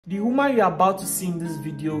The woman you are about to see in this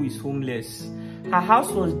video is homeless. Her house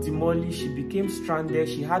was demolished, she became stranded,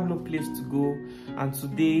 she had no place to go, and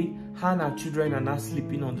today her and her children are now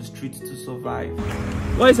sleeping on the street to survive.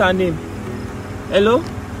 What is her name? Hello?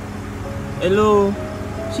 Hello?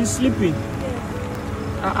 She's sleeping?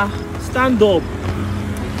 Yes. Stand up.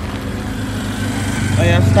 Oh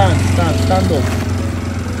yeah, stand up.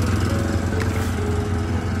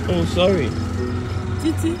 Oh, sorry.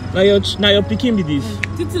 Titi. Now you're picking with this.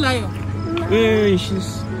 Titi Layo. Wait,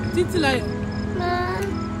 she's... Titi Layo.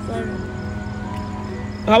 Sorry.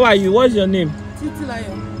 How are you? What's your name? Titi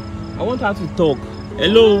Layo. I want her to talk.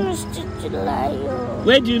 Hello? Titi Layo.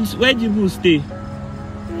 Where do you people stay?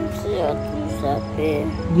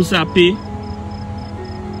 Busape.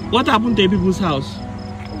 What happened to people's house?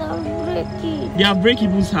 They have break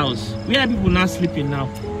people's house. Where are people now sleeping now?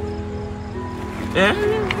 Eh?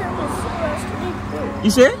 You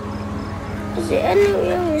say?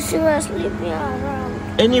 Anywhere we see us sleeping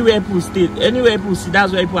around. Anywhere people stay, anywhere people see,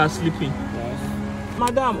 that's where people are sleeping. Yes.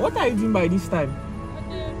 Madam, what are you doing by this time?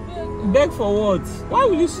 Beg for what? Why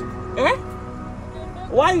will you... Eh?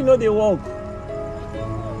 Why you know they walk?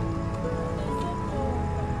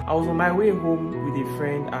 I was on my way home with a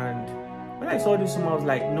friend, and when I saw this woman, I was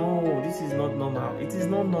like, no, this is not normal. It is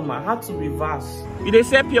not normal. I had to reverse. They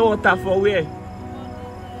sell pure water for where?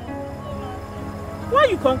 Why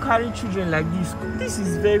you can't carry children like this? This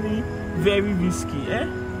is very, very risky, eh?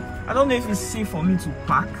 I don't know if it's safe for me to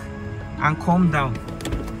park and calm down.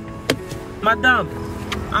 Madam,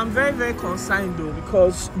 I'm very, very concerned though,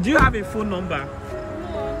 because do you have a phone number?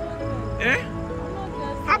 Eh?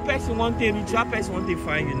 How person want to reach you? How person want to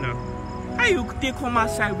find you now? How you take come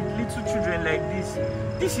outside with little children like this?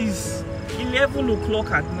 This is 11 o'clock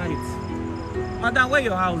at night. Madam, where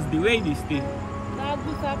your house? Where they stay? They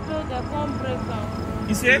can't break down.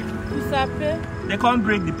 You say? They can't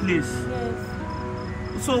break the place.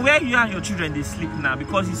 Yes. So where you and your children they sleep now?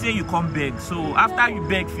 Because you say you can't beg. So after you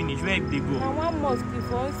beg finish, where they go? Now one mosque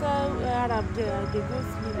before inside Arab there, they go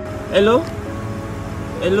sleep. Hello?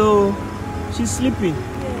 Hello? She's sleeping?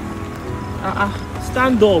 Yes.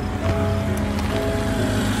 Stand up.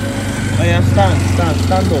 Oh yeah,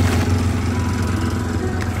 stand up.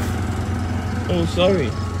 Oh,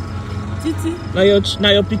 sorry. Titi. Now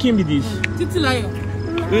you're picking with this. Titi Layo.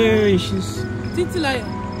 Wait, she's... Titi Layo.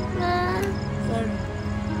 Sorry.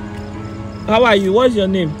 How are you? What's your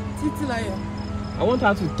name? Titi Layo. I want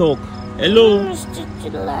her to talk. Hello? Titi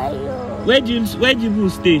Layo. Where do you people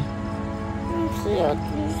stay?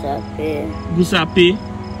 Busape.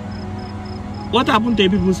 What happened to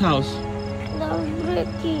people's house?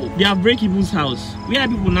 They have break people's house. Where are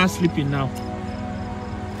people now sleeping now?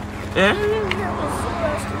 Eh?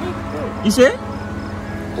 You say?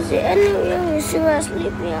 Anywhere we see us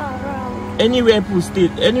sleeping around. Anywhere people stay,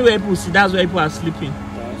 anywhere people see, that's where people are sleeping.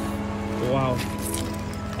 Yes. Wow.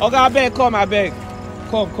 Okay, I beg, come.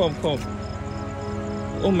 Come.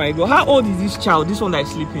 Oh my God. How old is this child? This one that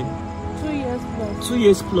is sleeping? 2 years plus. 2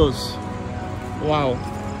 years plus. Wow.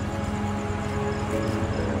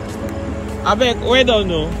 I beg, wait on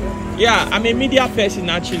no. Yeah, I'm a media person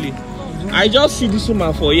actually. I just see this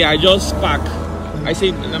woman for here. I just park. I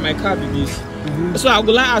say, my car be this. So I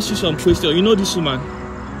would like to ask you some questions. You know this woman?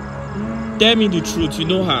 Tell me the truth. You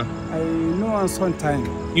know her? I know her sometime.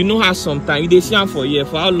 You know her sometime. You dey see her for here.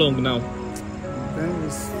 For how long now? Then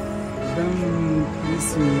it's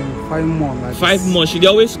 5 months. Like 5 months. She dey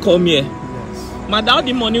always come here. Yes. Madam, all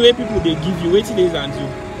the money where people they give you, wait till they and you.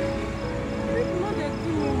 People no dey give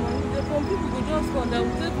me money. Some people go just come, they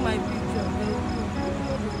will take my picture.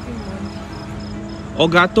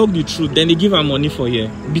 Oga, talk the truth. Then they give her money for here.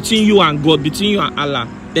 Between you and God, between you and Allah,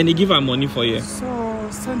 then they give her money for here. So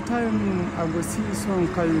sometimes I go see some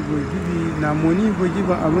guy go give me na money go give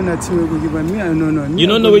her. I'm not go give her. Me I no. You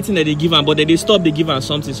don't know waiting that they give her, but they stop. They give her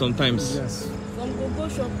something sometimes. Yes. Some go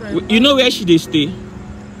shop right. You know where they stay?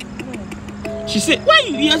 No. She said, "Why?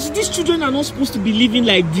 Yes, these children are not supposed to be living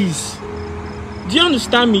like this. Do you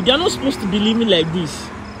understand me? They are not supposed to be living like this."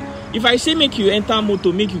 If I say make you enter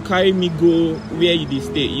motor, make you carry me go where you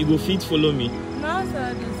stay, you go fit follow me. Now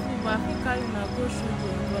sir, they sleep, I think carry na go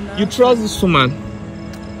show. You trust this woman?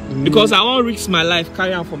 Because I won't risk my life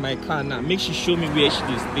carry her for my car now. Make she show me where she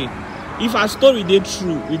stay. If her story dey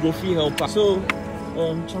true, we go feel help her. So,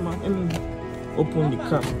 Chama, let me open the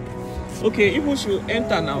car. Okay, if we should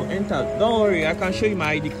enter now, enter. Don't worry, I can show you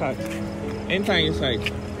my ID card. Enter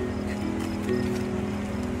inside.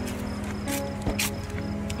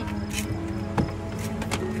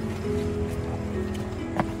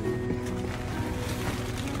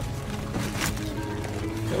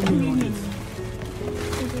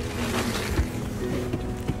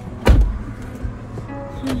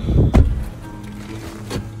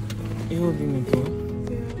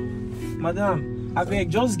 Madam, I beg,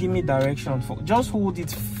 just give me direction. Just hold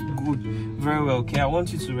it good, very well, okay? I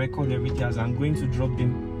want you to record everything as I'm going to drop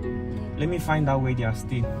them. Let me find out where they are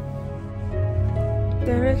staying.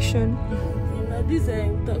 Direction. If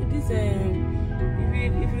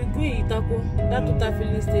you go in Itako, that total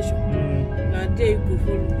filling station, now there you go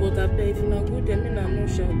follow. But after if you not go there, I no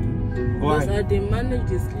shout. Because they manage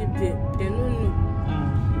to sleep there. They don't know.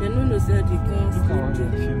 They don't know say they can't sleep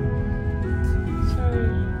there. Sorry.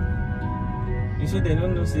 You say they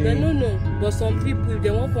don't know say. They don't know. But some people, if they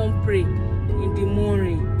want to come pray in the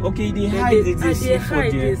morning. Okay, they hide. They sleep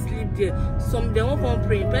there. They sleep there. Some they want to come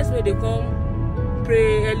pray. First way they come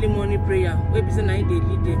pray early morning prayer. Where people say they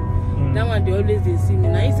lead there. That one they always they see me.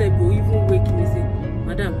 Now he said go even wake me say,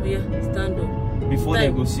 Madam, oh yeah, stand up. Before they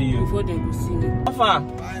go see you. Before they go see me. How far?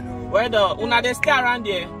 Where the una they stay around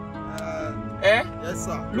there? Yes,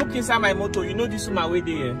 sir. Look inside my motor. You know this woman way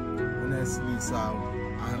there. Honestly, sir,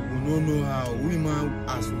 we don't know how women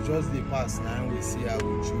as we just they pass now we see our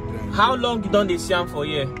children. How long you done they see them for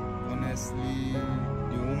here? Honestly,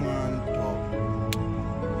 the woman talk.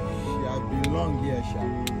 She has been long here, sha.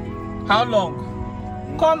 How long?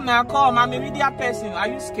 Come now, come. I'm a media person. Are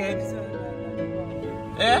you scared?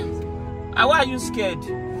 Eh? Why are you scared?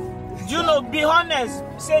 Do you know? Be honest.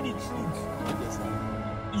 Say the truth.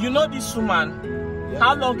 You know this woman. Yeah.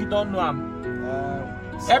 How long you don't know him?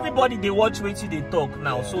 Everybody they watch wait till they talk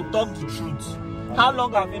now. Yeah. So talk the truth. How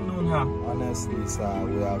long have you known her? Honestly, sir,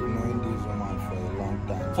 we have known this woman for a long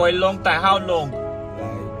time. For a long time. How long?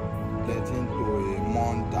 Like getting to a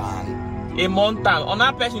month and. A month and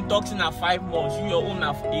another person talks in 5 months, you your own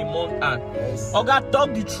a month and. Yes. Okay,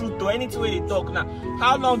 talk the truth to anything where they talk now.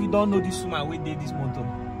 How long you don't know this woman where they this month?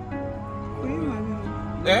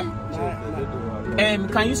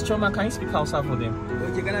 Can you Choma, can you speak Hausa for them?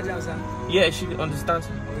 Yeah, she understands.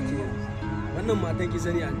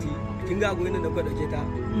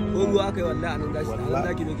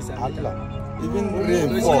 Even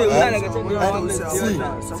rain fall, see,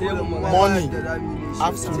 morning,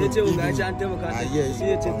 afternoon,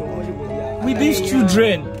 with these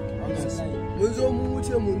children.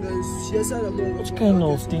 What kind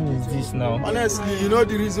of thing is this now? Honestly, you know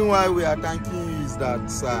the reason why we are thanking you is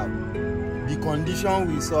that, sir, the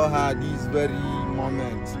condition we saw her this very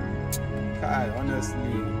moment,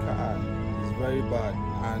 honestly, it's very bad,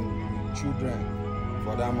 and children,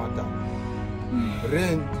 for that matter.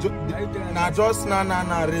 Rain,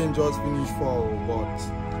 rain just finished fall, but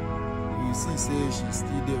you see, say she's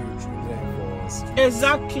still there with children for us.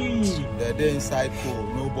 Exactly. They're there inside pool,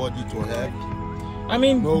 nobody to help. I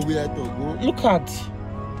mean, nowhere to go. Look at.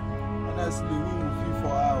 Honestly, we will feel for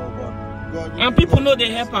her, but God. And people know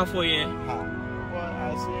they help her for you.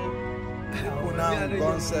 I say, people now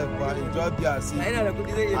concept, but it just be as if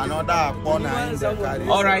another corner.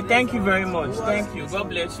 All right, thank you very much. Thank you. God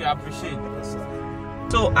bless you. I appreciate it.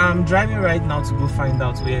 So I'm driving right now to go find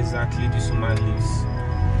out where exactly this woman lives.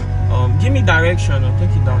 Give me direction or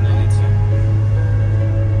take it down a little.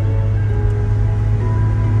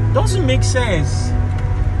 Doesn't make sense.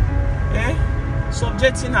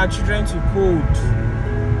 Subjecting her children to cold.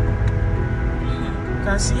 You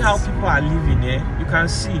can see how people are living here. You can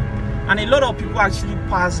see. And a lot of people actually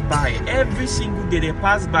pass by. Every single day they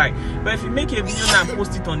pass by. But if you make a video and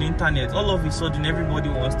post it on the internet, all of a sudden everybody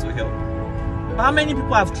wants to help. How many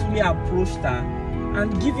people have truly approached her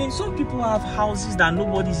and given? Some people have houses that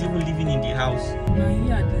nobody's even living in the house.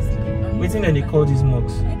 Waiting and they call these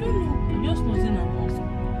mosques. I don't know. I just was in a mosque.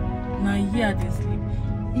 Now here they sleep.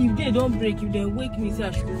 If they don't break, if they wake me, say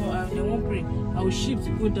I should go, they won't break, I will shift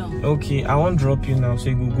to go down. Okay, I won't drop you now, so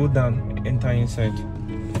you will go down, enter inside.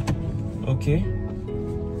 Okay?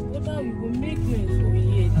 What time you go make noise over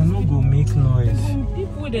here? I'm not going to make noise.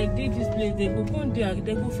 People they did this place, they go come there,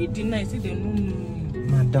 they go feed the night, say they don't know me.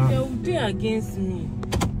 Madam. They will do against me.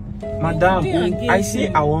 Madam, I say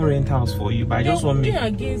I won't rent house for you, but I just want me. They will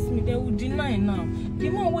do against me, they will deny now. The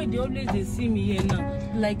one way they always they see me here now,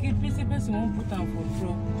 like if person won't put them for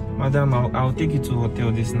trouble. Madam, I'll take you to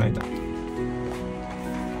hotel this night.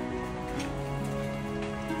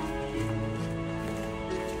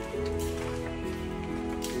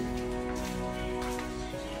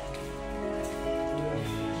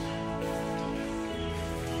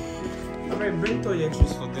 Alright, bring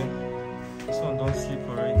toiletries for them. This one don't sleep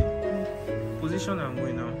already. Position I'm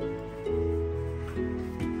going now.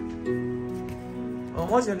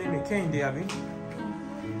 What's your name? Kehinde, Abi?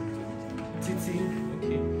 Titi.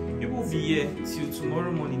 Okay. You will be here till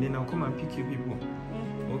tomorrow morning, then I'll come and pick you people.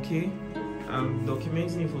 Okay? I'm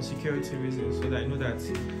documenting it for security reasons so that I know that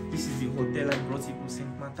this is the hotel I brought people,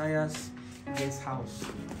 St. Matthias guest house.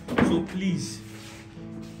 So please,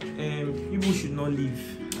 people should not leave.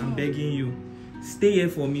 I'm begging you. Stay here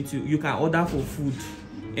for me too. You can order for food.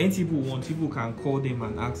 Any people want, people can call them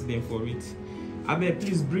and ask them for it. I beg,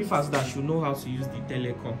 please brief us that you know how to use the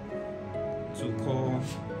telecom to call,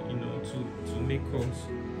 you know, to make calls.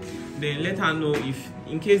 Then let her know if,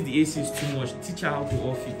 in case the AC is too much, teach her how to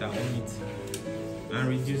off it and on it and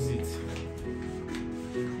reduce it.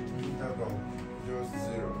 Just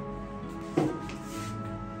 0.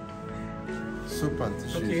 Soap and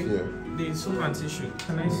tissue. Okay, here. the soap and tissue.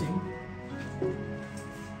 Can I see?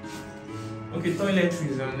 Okay,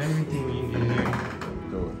 toiletries and everything in there.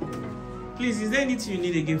 Go. Please, is there anything you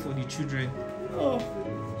need again for the children? Oh,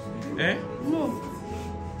 Eh? no.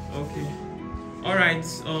 Okay. All right.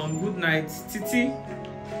 Good night, Titi.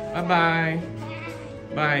 Bye bye.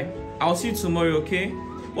 Bye. I'll see you tomorrow. Okay.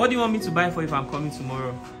 What do you want me to buy for if I'm coming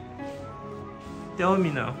tomorrow? Tell me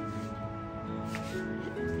now.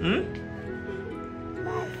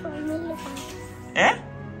 Buy for me Eh?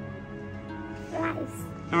 rice.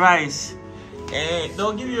 Rice. Eh?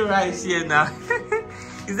 Don't give you rice here now.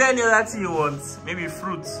 Is there any other thing you want? Maybe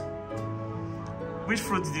fruit. Which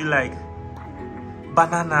fruit do you like?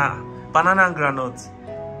 Banana. Banana and granite.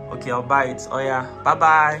 Okay, I'll buy it. Oh yeah. Bye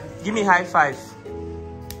bye. Give me high five.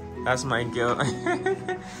 That's my girl.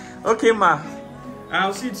 Okay, ma.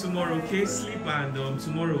 I'll see you tomorrow. Okay, sleep and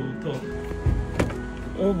tomorrow we'll talk.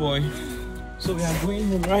 Oh boy. So we are going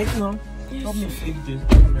home right now. Yes. Help me flip this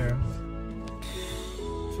camera.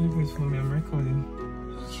 Flip it for me. I'm recording.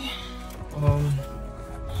 Okay.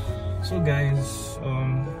 So guys,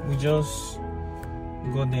 we just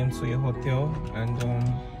got them to a hotel and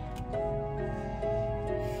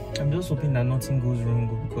I'm just hoping that nothing goes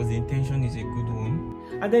wrong because the intention is a good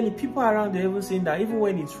one. And then the people around there even saying that even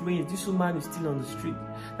when it rains, this woman is still on the street.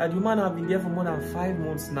 That the woman have been there for more than 5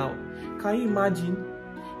 months now. Can you imagine?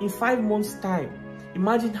 In 5 months' time,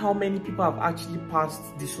 imagine how many people have actually passed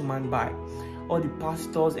this woman by. All the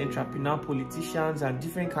pastors, entrepreneur, politicians, and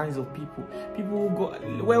different kinds of people. People who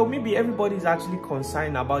go, well, maybe everybody is actually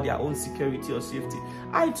concerned about their own security or safety.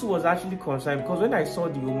 I too was actually concerned because when I saw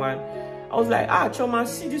the woman, I was like, Choma,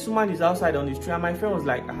 see this woman is outside on the street. And my friend was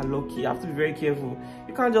like, Loki, you have to be very careful.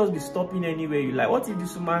 You can't just be stopping anywhere you like. What if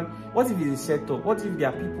this woman, what if it's a setup? What if there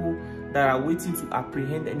are people that are waiting to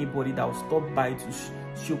apprehend anybody that will stop by to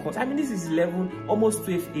show concern? I mean, this is 11, almost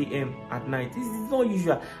 12 a.m. at night. This is not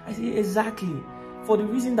usual. I say, exactly. For the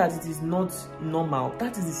reason that it is not normal,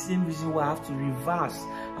 that is the same reason why I have to reverse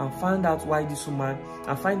and find out why this woman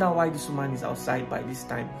is outside by this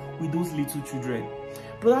time with those little children.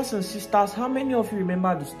 Brothers and sisters, how many of you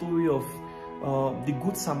remember the story of the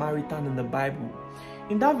Good Samaritan in the Bible?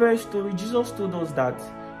 In that very story, Jesus told us that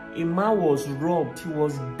a man was robbed, he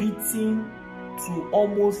was beaten to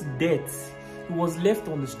almost death. He was left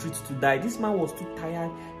on the street to die. This man was too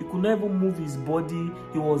tired, he could not even move his body,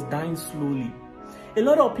 he was dying slowly. A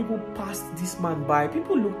lot of people passed this man by.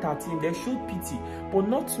 People looked at him, they showed pity, but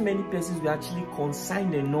not too many persons were actually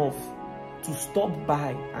concerned enough to stop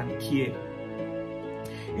by and care.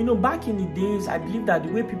 You know, back in the days, I believe that the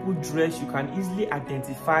way people dress, you can easily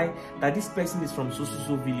identify that this person is from so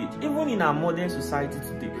village. Even in our modern society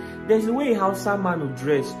today, there's a way how some man will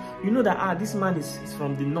dress. You know that, this man is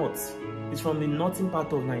from the north. It's from the northern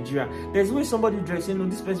part of Nigeria. There's a way somebody dress, you know,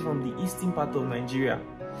 this person from the eastern part of Nigeria.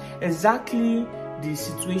 Exactly the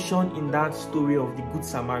situation in that story of the Good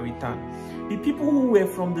Samaritan. The people who were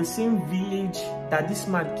from the same village that this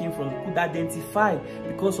man came from could identify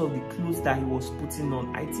because of the clothes that he was putting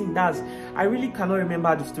on. I think I really cannot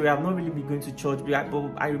remember the story. I've not really been going to church, but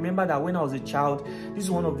I remember that when I was a child, this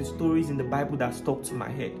is one of the stories in the Bible that stuck to my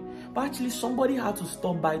head. But actually, somebody had to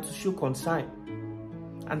stop by to show concern.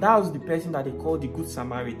 And that was the person that they called the Good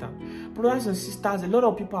Samaritan. Brothers and sisters, a lot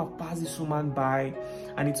of people have passed this woman by,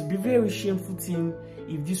 and it will be a very shameful thing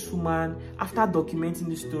if this woman, after documenting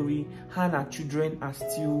the story, her and her children are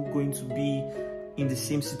still going to be in the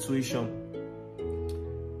same situation.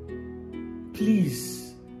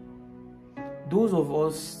 Please, those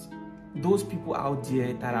people out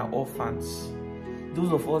there that are orphans,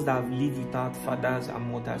 those of us that have lived without fathers and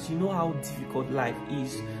mothers, you know how difficult life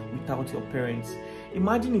is without your parents.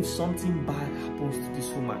 Imagine if something bad happens to this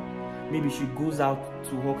woman. Maybe she goes out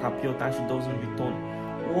to hawk her pure and she doesn't return.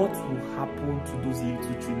 What will happen to those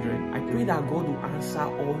little children? I pray that God will answer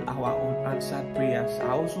all our unanswered prayers.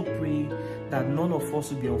 I also pray that none of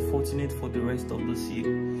us will be unfortunate for the rest of this year.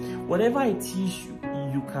 Whatever it is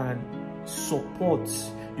you can support,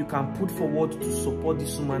 you can put forward to support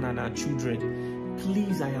this woman and her children,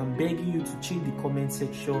 please, I am begging you to check the comment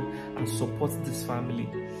section and support this family.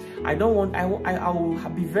 I will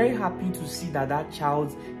be very happy to see that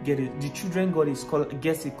child the children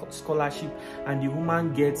gets a scholarship, and the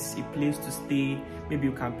woman gets a place to stay. Maybe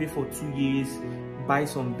you can pay for 2 years, buy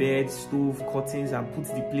some beds, stove, curtains, and put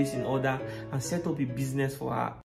the place in order and set up a business for her.